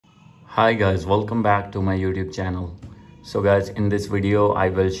Hi guys, welcome back to my YouTube channel. So guys, in this video I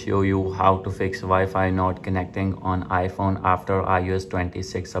will show you how to fix Wi-Fi not connecting on iPhone after iOS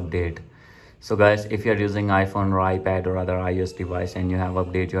 26 update. So guys, if you're using iPhone or iPad or other iOS device and you have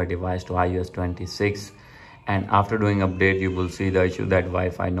updated your device to iOS 26, and after doing update you will see the issue that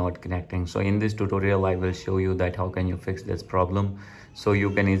Wi-Fi not connecting. So in this tutorial I will show you that how can you fix this problem. So you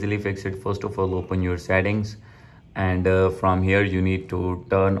can easily fix it. First of all, open your settings, and from here you need to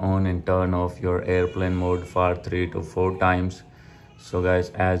turn on and turn off your airplane mode for 3 to 4 times. So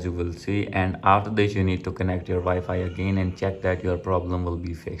guys, as you will see, and after this you need to connect your Wi-Fi again and check that your problem will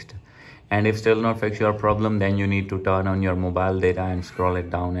be fixed. And if still not fix your problem, then you need to turn on your mobile data and scroll it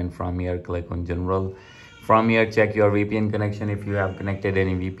down, and from here click on general. From here check your VPN connection. If you have connected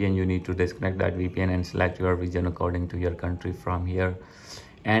any VPN, you need to disconnect that VPN and select your region according to your country from here.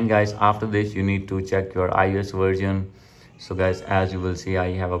 And guys, after this you need to check your iOS version. So guys, as you will see,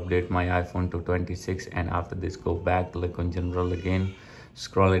 I have updated my iPhone to 26, and after this go back, click on general again,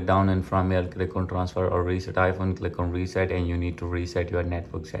 scroll it down, and from here click on transfer or reset iPhone, click on reset, and you need to reset your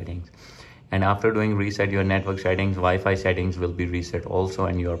network settings. And after doing reset your network settings, Wi-Fi settings will be reset also,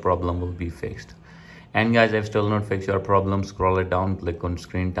 and your problem will be fixed. And guys, if still not fix your problem, scroll it down, click on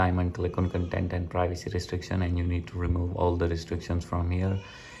screen time, and click on content and privacy restriction, and you need to remove all the restrictions from here.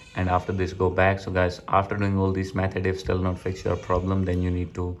 And after this go back. So guys, after doing all these method, if still not fix your problem, then you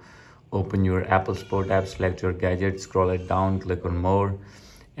need to open your Apple Sport app, select your gadget, scroll it down, click on more.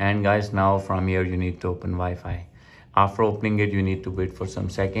 And guys, now from here you need to open Wi-Fi. After opening it, you need to wait for some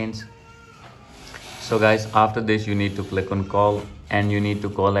seconds. So guys, after this you need to click on call, and you need to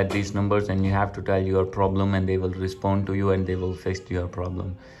call at these numbers, and you have to tell your problem, and they will respond to you and they will fix your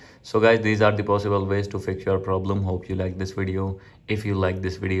problem. So guys, these are the possible ways to fix your problem. Hope you like this video. If you like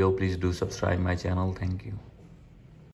this video, please do subscribe my channel. Thank you.